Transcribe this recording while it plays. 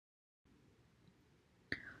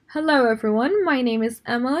Hello everyone, my name is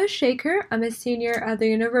Emma Shaker. I'm a senior at the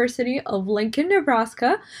University of Lincoln,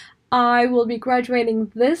 Nebraska. I will be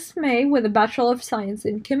graduating this May with a Bachelor of Science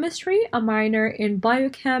in Chemistry, a minor in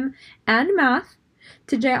Biochem and Math.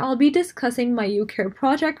 Today I'll be discussing my UCare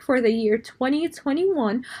project for the year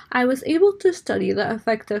 2021. I was able to study the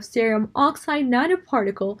effect of cerium oxide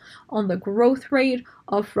nanoparticle on the growth rate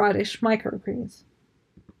of radish microgreens.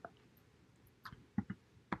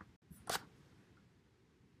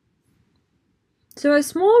 So a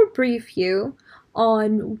small brief view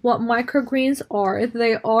on what microgreens are.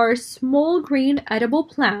 They are small green edible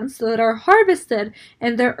plants that are harvested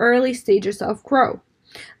in their early stages of growth.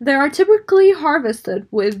 They are typically harvested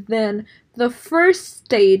within the first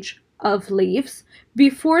stage of leaves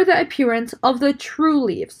before the appearance of the true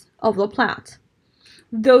leaves of the plant.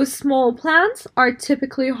 Those small plants are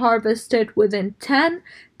typically harvested within 10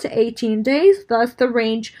 to 18 days, thus the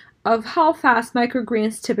range of how fast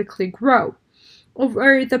microgreens typically grow.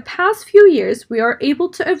 Over the past few years, we are able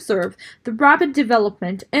to observe the rapid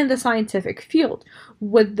development in the scientific field.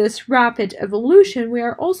 With this rapid evolution, we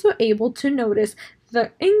are also able to notice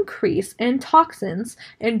the increase in toxins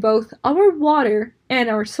in both our water and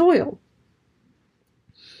our soil.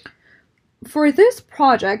 For this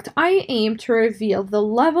project, I aim to reveal the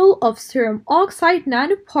level of cerium oxide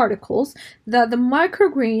nanoparticles that the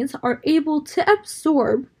microgreens are able to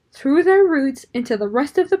absorb through their roots into the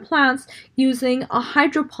rest of the plants using a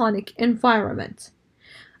hydroponic environment.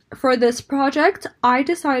 For this project, I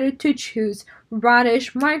decided to choose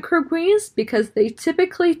radish microgreens because they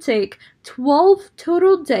typically take 12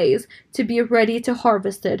 total days to be ready to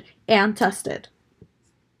harvested and tested.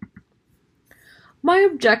 My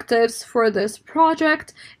objectives for this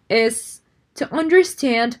project is to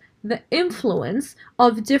understand the influence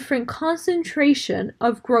of different concentration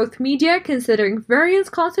of growth media considering variance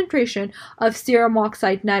concentration of cerium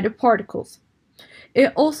oxide nanoparticles.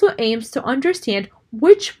 It also aims to understand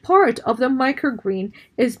which part of the microgreen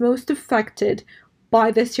is most affected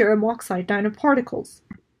by the cerium oxide nanoparticles.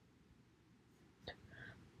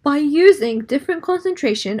 By using different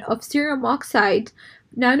concentration of cerium oxide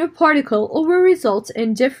nanoparticle will result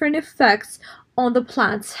in different effects on the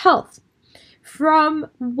plant's health. From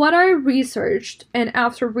what I researched and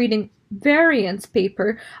after reading variance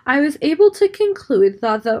paper, I was able to conclude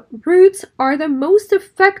that the roots are the most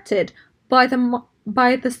affected by the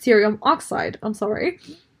cerium oxide.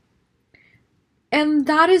 And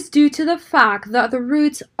that is due to the fact that the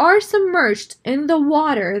roots are submerged in the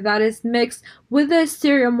water that is mixed with the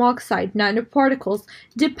cerium oxide nanoparticles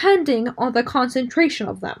depending on the concentration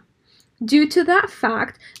of them. Due to that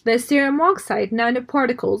fact, the cerium oxide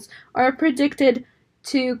nanoparticles are predicted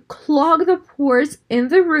to clog the pores in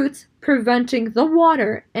the roots, preventing the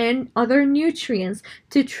water and other nutrients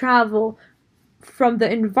to travel from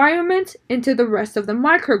the environment into the rest of the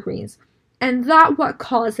microgreens, and that what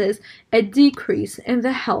causes a decrease in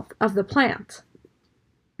the health of the plant.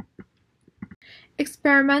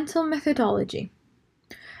 Experimental methodology.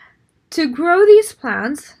 To grow these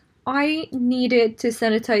plants, I needed to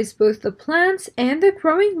sanitize both the plants and the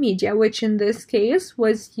growing media, which in this case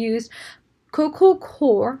was used cocoa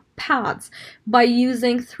coir pads. By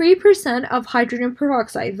using 3% of hydrogen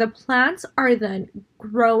peroxide, the plants are then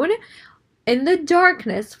grown in the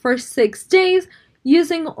darkness for 6 days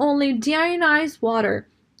using only deionized water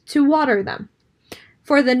to water them.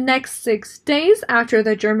 For the next 6 days after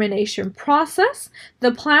the germination process,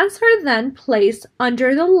 the plants are then placed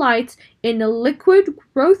under the light in a liquid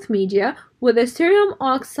growth media with a cerium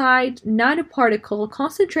oxide nanoparticle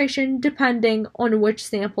concentration depending on which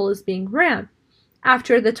sample is being ran.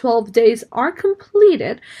 After the 12 days are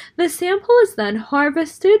completed, the sample is then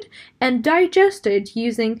harvested and digested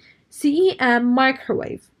using CEM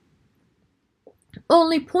microwave.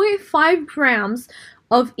 Only 0.5 grams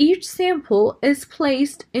of each sample is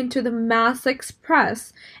placed into the Mass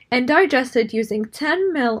Express and digested using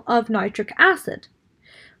 10 ml of nitric acid.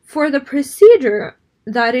 For the procedure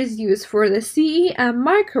that is used for the CEM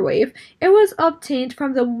microwave, it was obtained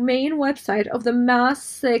from the main website of the Mass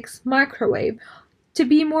 6 microwave, to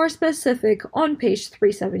be more specific on page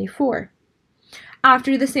 374.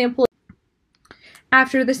 After the sample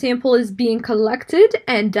is being collected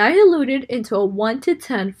and diluted into a 1 to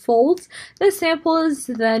 10 folds, the sample is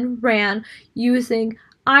then ran using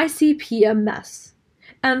ICP-MS,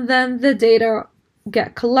 and then the data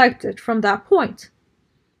get collected from that point.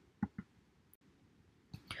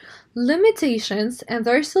 Limitations and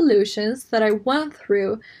their solutions that I went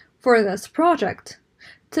through for this project.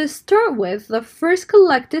 To start with, the first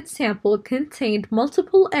collected sample contained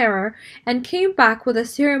multiple error and came back with a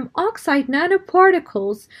cerium oxide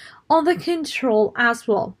nanoparticles on the control as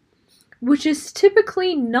well. which is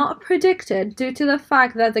typically not predicted due to the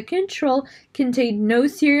fact that the control contained no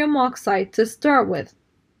cerium oxide to start with.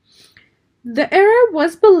 The error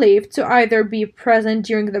was believed to either be present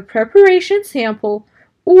during the preparation sample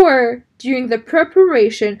or during the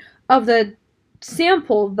preparation of the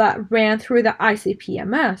sample that ran through the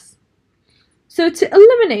ICP-MS. So to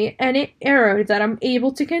eliminate any error that I'm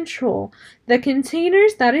able to control, the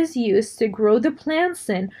containers that is used to grow the plants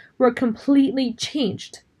in were completely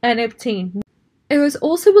changed and obtained. It was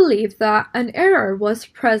also believed that an error was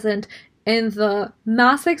present in the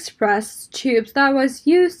mass express tubes that was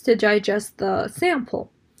used to digest the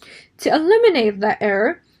sample. To eliminate the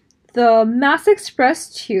error, the mass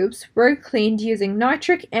express tubes were cleaned using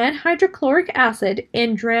nitric and hydrochloric acid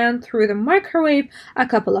and ran through the microwave a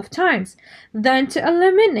couple of times. Then, to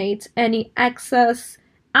eliminate any excess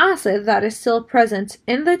acid that is still present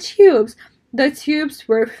in the tubes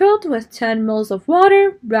were filled with 10 ml of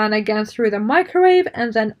water, ran again through the microwave,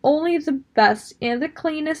 and then only the best and the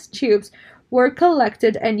cleanest tubes were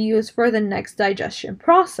collected and used for the next digestion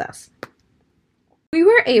process. We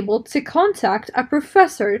were able to contact a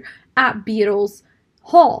professor at Beatles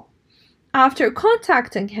Hall. After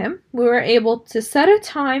contacting him, we were able to set a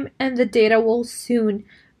time, and the data will soon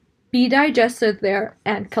be digested there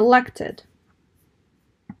and collected.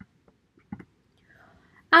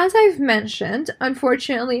 As I've mentioned,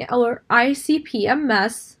 unfortunately our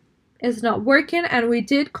ICP-MS is not working, and we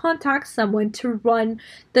did contact someone to run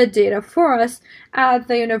the data for us at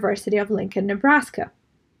the University of Lincoln, Nebraska.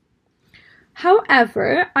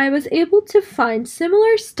 However, I was able to find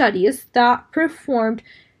similar studies that performed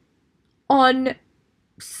on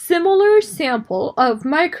similar sample of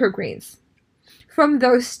microgreens. From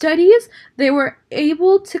those studies, they were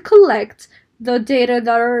able to collect the data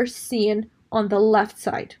that are seen on the left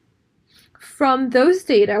side. From those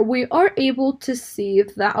data, we are able to see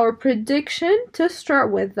that our prediction to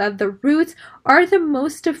start with, that the roots are the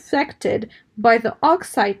most affected by the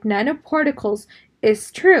oxide nanoparticles,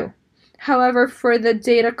 is true. However, for the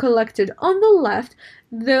data collected on the left,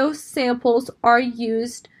 those samples are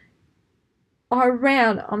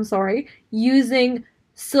ran using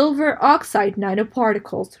silver oxide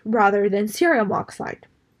nanoparticles rather than cerium oxide.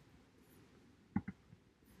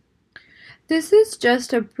 This is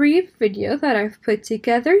just a brief video that I've put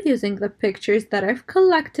together using the pictures that I've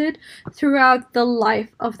collected throughout the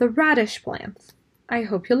life of the radish plants. I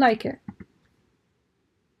hope you like it.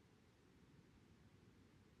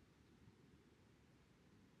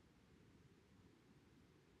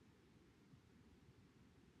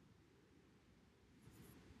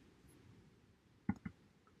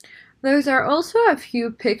 Those are also a few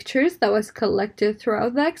pictures that was collected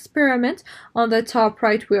throughout the experiment. On the top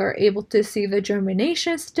right, we are able to see the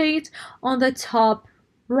germination state. On the top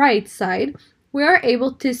right side, we are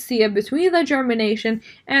able to see it between the germination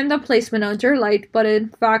and the placement under light, but in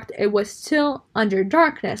fact, it was still under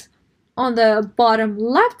darkness. On the bottom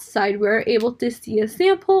left side, we're able to see a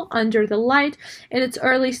sample under the light in its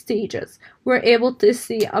early stages. We're able to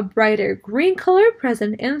see a brighter green color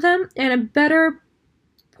present in them and a better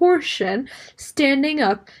portion standing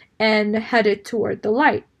up and headed toward the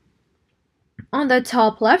light. On the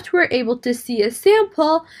top left, we're able to see a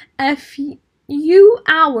sample a few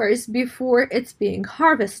hours before it's being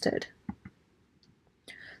harvested.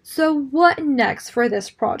 So what next for this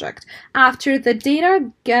project? After the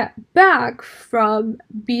data get back from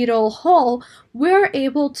Beetle Hall, we're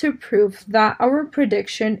able to prove that our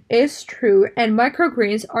prediction is true and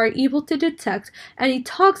microgreens are able to detect any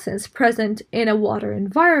toxins present in a water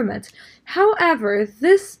environment. However,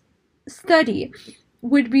 this study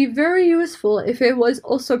would be very useful if it was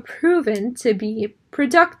also proven to be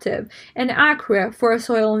productive and accurate for a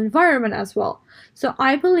soil environment as well. So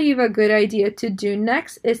I believe a good idea to do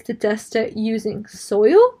next is to test it using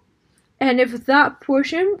soil, and if that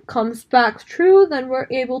portion comes back true, then we're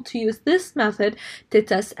able to use this method to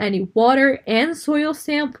test any water and soil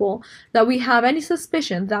sample that we have any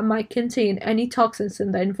suspicion that might contain any toxins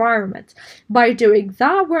in the environment. By doing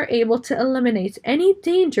that, we're able to eliminate any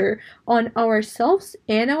danger on ourselves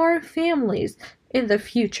and our families in the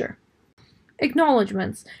future.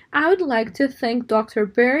 Acknowledgements. I would like to thank Dr.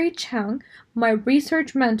 Barry Chang, my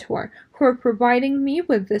research mentor, for providing me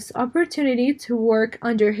with this opportunity to work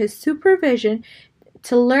under his supervision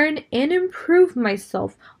to learn and improve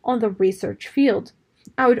myself on the research field.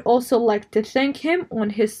 I would also like to thank him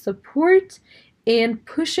on his support and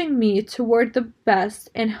pushing me toward the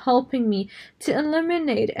best and helping me to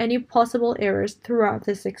eliminate any possible errors throughout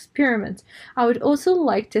this experiment. I would also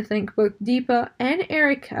like to thank both Deepa and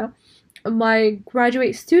Erica my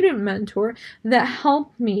graduate student mentor that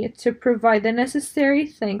helped me to provide the necessary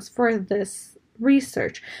things for this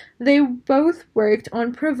research. They both worked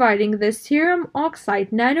on providing the cerium oxide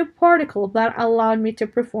nanoparticle that allowed me to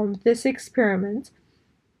perform this experiment,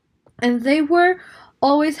 and they were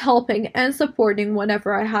always helping and supporting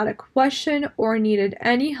whenever I had a question or needed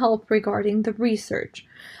any help regarding the research.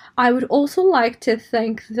 I would also like to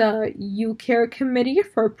thank the UCARE committee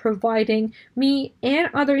for providing me and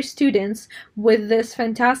other students with this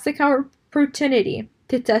fantastic opportunity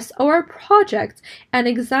to test our projects and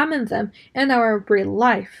examine them in our real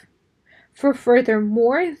life.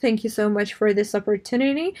 Furthermore, thank you so much for this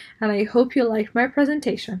opportunity, and I hope you liked my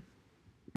presentation.